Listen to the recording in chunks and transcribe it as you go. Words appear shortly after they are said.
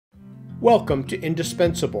Welcome to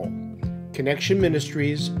Indispensable, Connection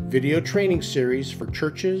Ministries video training series for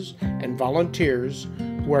churches and volunteers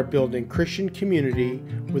who are building Christian community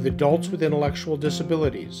with adults with intellectual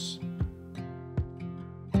disabilities.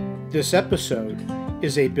 This episode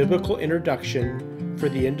is a biblical introduction for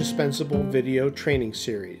the Indispensable video training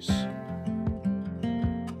series.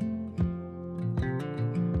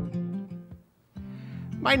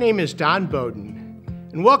 My name is Don Bowden,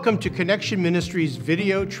 and welcome to Connection Ministries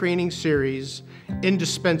video training series,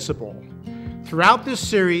 Indispensable. Throughout this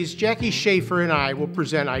series, Jackie Schaefer and I will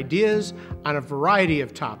present ideas on a variety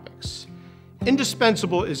of topics.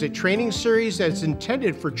 Indispensable is a training series that is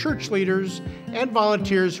intended for church leaders and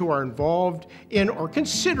volunteers who are involved in or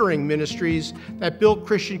considering ministries that build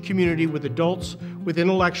Christian community with adults with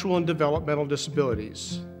intellectual and developmental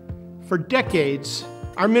disabilities. For decades,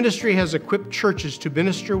 our ministry has equipped churches to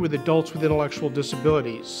minister with adults with intellectual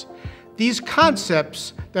disabilities. These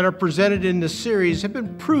concepts that are presented in this series have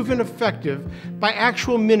been proven effective by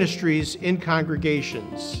actual ministries in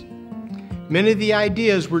congregations. Many of the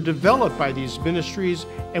ideas were developed by these ministries,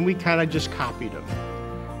 and we kind of just copied them.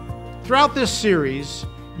 Throughout this series,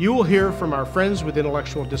 you will hear from our friends with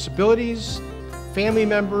intellectual disabilities, family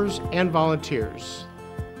members, and volunteers.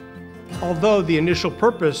 Although the initial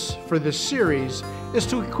purpose for this series is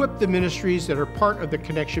to equip the ministries that are part of the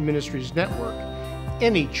Connection Ministries network,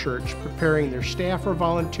 any church preparing their staff or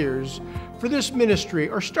volunteers for this ministry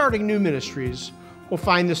or starting new ministries will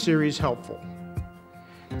find the series helpful.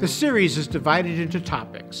 The series is divided into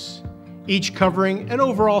topics, each covering an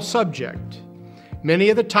overall subject. Many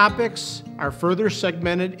of the topics are further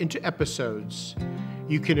segmented into episodes.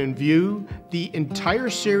 You can view the entire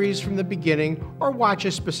series from the beginning or watch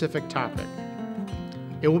a specific topic.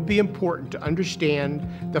 It will be important to understand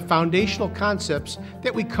the foundational concepts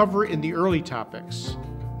that we cover in the early topics.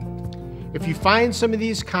 If you find some of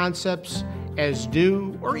these concepts as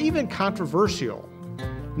new or even controversial,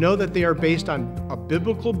 know that they are based on a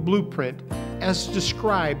biblical blueprint as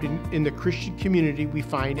described in the Christian community we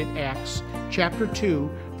find in Acts chapter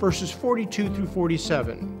 2, verses 42 through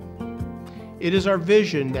 47. It is our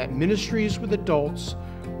vision that ministries with adults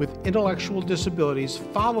with intellectual disabilities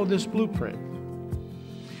follow this blueprint.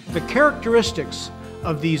 The characteristics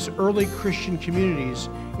of these early Christian communities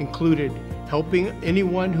included helping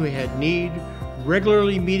anyone who had need,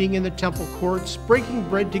 regularly meeting in the temple courts, breaking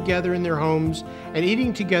bread together in their homes, and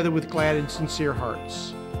eating together with glad and sincere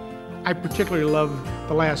hearts. I particularly love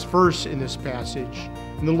the last verse in this passage,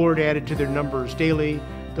 and the Lord added to their numbers daily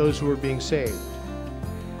those who were being saved.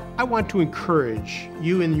 I want to encourage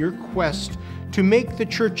you in your quest to make the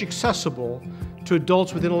church accessible to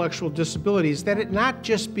adults with intellectual disabilities, that it not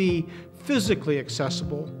just be physically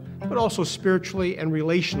accessible, but also spiritually and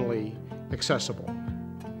relationally accessible.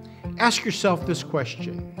 Ask yourself this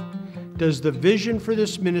question: does the vision for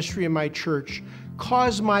this ministry in my church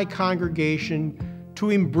cause my congregation to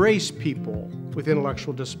embrace people with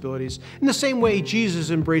intellectual disabilities in the same way Jesus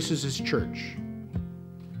embraces his church?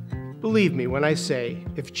 Believe me when I say,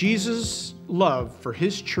 if Jesus' love for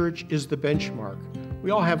his church is the benchmark, we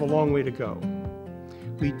all have a long way to go.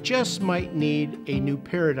 We just might need a new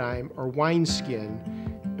paradigm or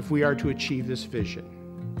wineskin if we are to achieve this vision.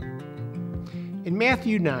 In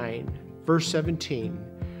Matthew 9, verse 17,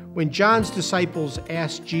 when John's disciples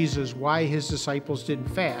asked Jesus why his disciples didn't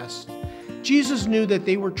fast, Jesus knew that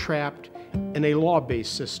they were trapped in a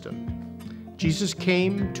law-based system. Jesus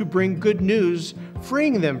came to bring good news,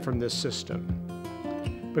 freeing them from this system.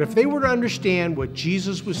 But if they were to understand what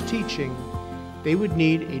Jesus was teaching, they would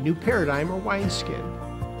need a new paradigm or wineskin.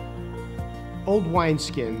 Old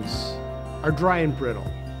wineskins are dry and brittle.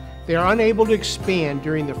 They are unable to expand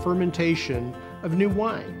during the fermentation of new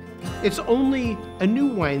wine. It's only a new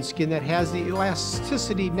wineskin that has the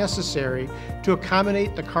elasticity necessary to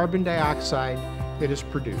accommodate the carbon dioxide that is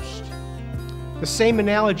produced. The same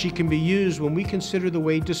analogy can be used when we consider the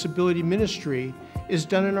way disability ministry is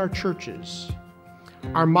done in our churches.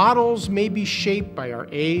 Our models may be shaped by our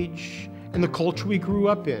age and the culture we grew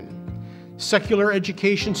up in. Secular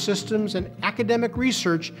education systems and academic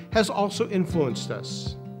research has also influenced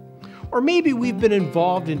us. Or maybe we've been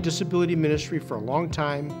involved in disability ministry for a long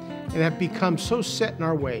time and have become so set in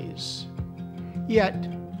our ways. Yet,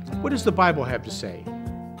 what does the Bible have to say?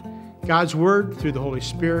 God's Word, through the Holy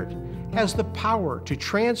Spirit, has the power to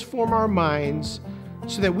transform our minds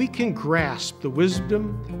so that we can grasp the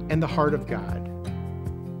wisdom and the heart of God.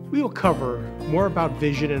 We will cover more about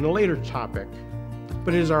vision in a later topic,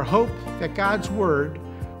 but it is our hope that God's Word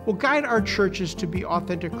will guide our churches to be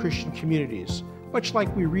authentic Christian communities, much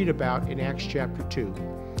like we read about in Acts chapter 2.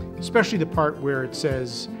 especially the part where it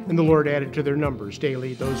says, "And the Lord added to their numbers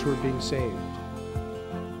daily those who are being saved."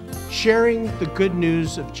 Sharing the good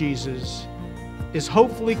news of Jesus is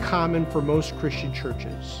hopefully common for most Christian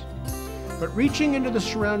churches. But reaching into the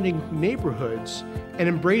surrounding neighborhoods and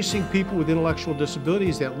embracing people with intellectual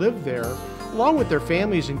disabilities that live there, along with their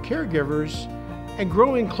families and caregivers, and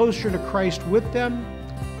growing closer to Christ with them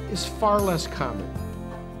is far less common.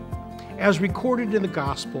 As recorded in the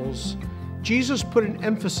Gospels, Jesus put an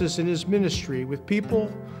emphasis in his ministry with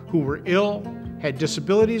people who were ill, had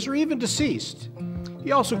disabilities, or even deceased.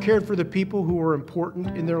 He also cared for the people who were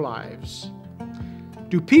important in their lives.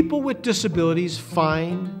 Do people with disabilities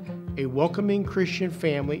find a welcoming Christian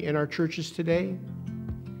family in our churches today?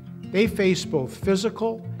 They face both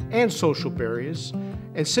physical and social barriers,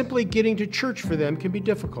 and simply getting to church for them can be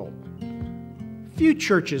difficult. Few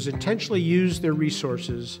churches intentionally use their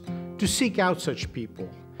resources to seek out such people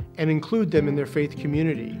and include them in their faith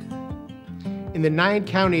community. In the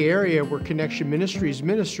 9-county area where Connection Ministries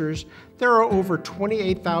ministers, there are over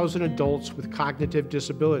 28,000 adults with cognitive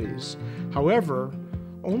disabilities. However,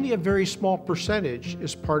 only a very small percentage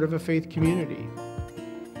is part of a faith community.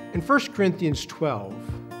 In 1 Corinthians 12,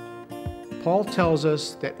 Paul tells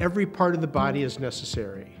us that every part of the body is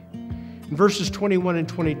necessary. In verses 21 and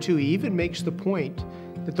 22, he even makes the point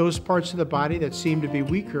that those parts of the body that seem to be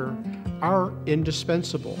weaker are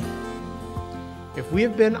indispensable. If we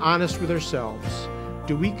have been honest with ourselves,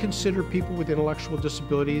 do we consider people with intellectual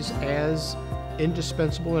disabilities as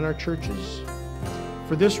indispensable in our churches?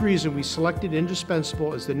 For this reason, we selected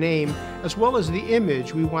Indispensable as the name as well as the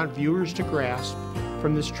image we want viewers to grasp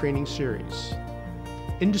from this training series.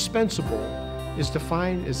 Indispensable is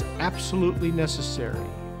defined as absolutely necessary,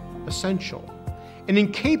 essential, and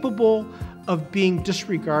incapable of being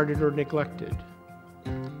disregarded or neglected.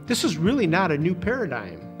 This is really not a new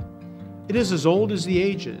paradigm. It is as old as the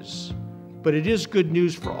ages, but it is good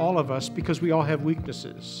news for all of us because we all have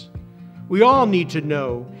weaknesses. We all need to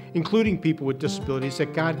know, including people with disabilities,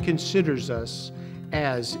 that God considers us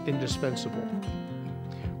as indispensable.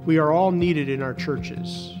 We are all needed in our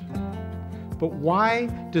churches. But why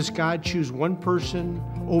does God choose one person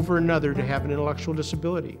over another to have an intellectual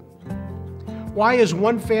disability? Why is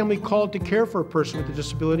one family called to care for a person with a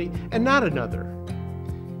disability and not another?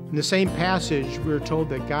 In the same passage, we are told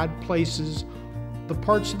that God places the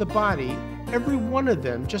parts of the body, every one of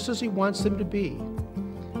them, just as He wants them to be.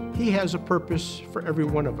 He has a purpose for every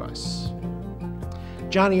one of us.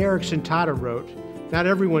 Johnny Erickson Tada wrote, "Not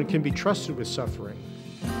everyone can be trusted with suffering.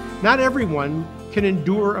 Not everyone can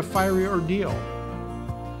endure a fiery ordeal.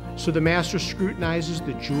 So the Master scrutinizes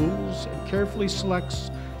the jewels and carefully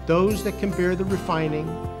selects those that can bear the refining,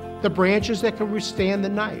 the branches that can withstand the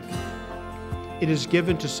knife. It is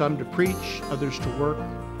given to some to preach, others to work,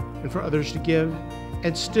 and for others to give,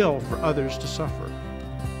 and still for others to suffer."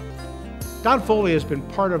 Don Foley has been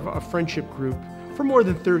part of a friendship group for more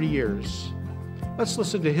than 30 years. Let's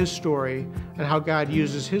listen to his story and how God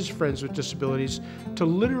uses his friends with disabilities to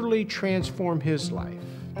literally transform his life.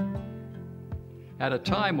 At a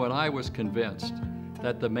time when I was convinced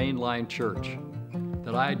that the mainline church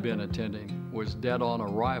that I had been attending was dead on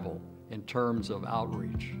arrival in terms of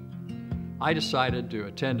outreach, I decided to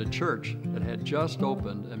attend a church that had just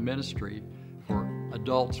opened a ministry for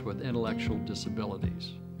adults with intellectual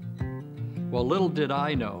disabilities. Well, little did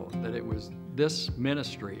I know that it was this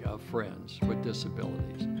ministry of friends with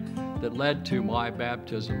disabilities that led to my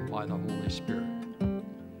baptism by the Holy Spirit.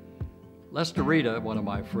 Lester Rita, one of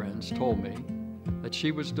my friends, told me that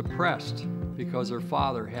she was depressed because her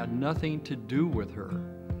father had nothing to do with her,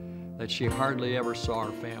 that she hardly ever saw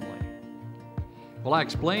her family. Well, I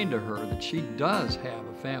explained to her that she does have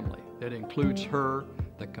a family that includes her,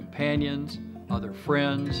 the companions, other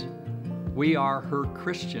friends. We are her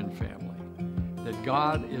Christian family, that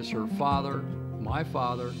God is her father, my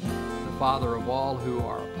father, the father of all who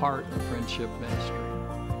are a part of Friendship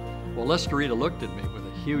Ministry. Well, Lester Rita looked at me with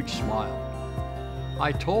a huge smile.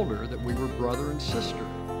 I told her that we were brother and sister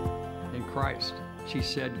in Christ. She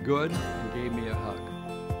said, "Good," and gave me a hug.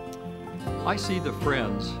 I see the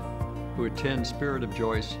friends who attend Spirit of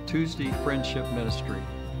Joy's Tuesday Friendship Ministry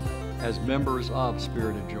as members of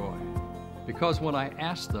Spirit of Joy, because when I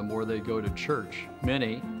ask them where they go to church,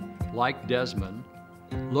 many, like Desmond,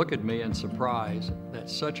 look at me in surprise that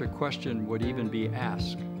such a question would even be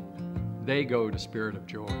asked. They go to Spirit of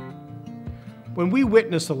Joy. When we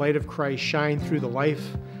witness the light of Christ shine through the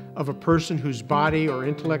life of a person whose body or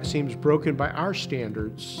intellect seems broken by our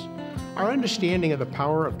standards, our understanding of the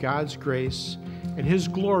power of God's grace and His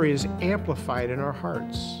glory is amplified in our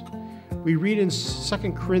hearts. We read in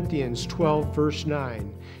 2 Corinthians 12, verse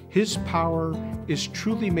 9, His power is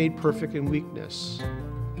truly made perfect in weakness.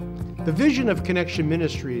 The vision of Connection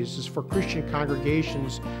Ministries is for Christian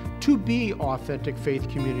congregations to be authentic faith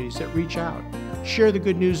communities that reach out, share the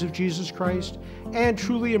good news of Jesus Christ, and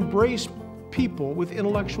truly embrace people with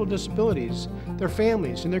intellectual disabilities, their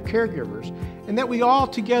families, and their caregivers, and that we all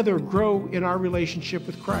together grow in our relationship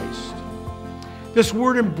with Christ. This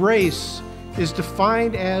word embrace is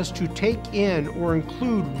defined as to take in or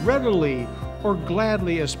include readily or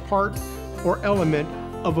gladly as part or element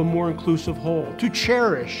of a more inclusive whole, to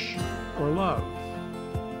cherish or love.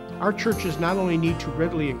 Our churches not only need to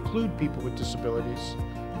readily include people with disabilities,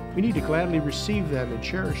 we need to gladly receive them and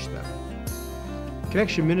cherish them.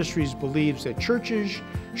 Connection Ministries believes that churches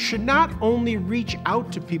should not only reach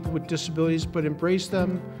out to people with disabilities, but embrace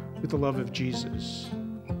them with the love of Jesus.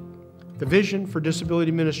 The vision for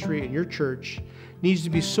disability ministry in your church needs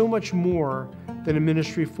to be so much more than a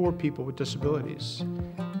ministry for people with disabilities.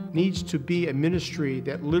 It needs to be a ministry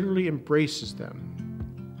that literally embraces them.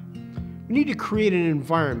 We need to create an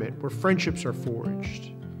environment where friendships are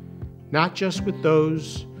forged, not just with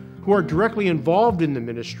those who are directly involved in the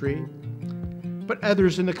ministry, but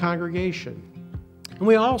others in the congregation. And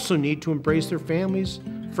we also need to embrace their families,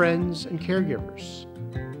 friends, and caregivers.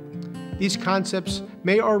 These concepts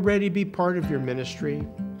may already be part of your ministry,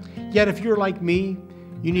 yet if you're like me,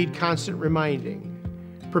 you need constant reminding.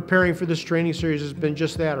 Preparing for this training series has been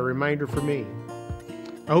just that, a reminder for me.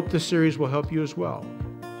 I hope this series will help you as well.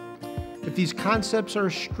 If these concepts are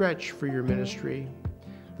a stretch for your ministry,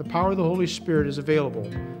 the power of the Holy Spirit is available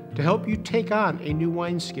to help you take on a new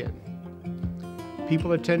wineskin.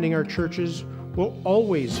 People attending our churches will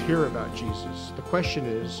always hear about Jesus. The question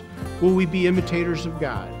is, will we be imitators of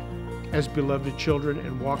God as beloved children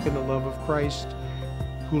and walk in the love of Christ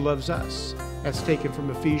who loves us? That's taken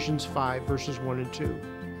from Ephesians 5, verses 1 and 2.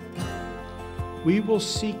 We will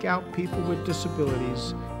seek out people with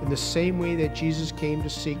disabilities in the same way that Jesus came to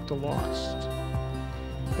seek the lost.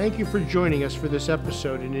 Thank you for joining us for this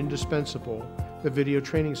episode in Indispensable, the video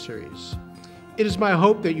training series. It is my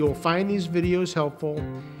hope that you will find these videos helpful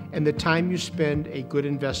and the time you spend a good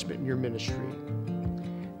investment in your ministry.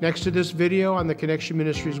 Next to this video on the Connection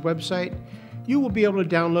Ministries website, you will be able to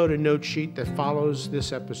download a note sheet that follows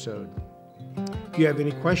this episode. If you have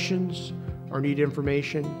any questions or need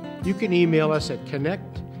information, you can email us at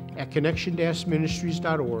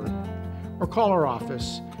connect@connection-ministries.org or call our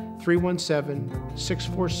office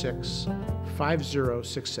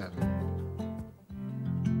 317-646-5067.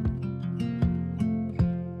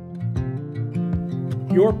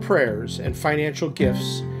 Your prayers and financial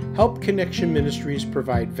gifts help Connection Ministries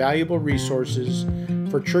provide valuable resources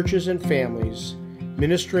for churches and families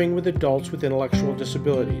ministering with adults with intellectual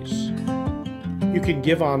disabilities. You can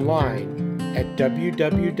give online at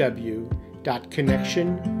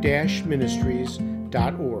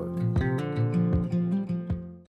www.connection-ministries.org.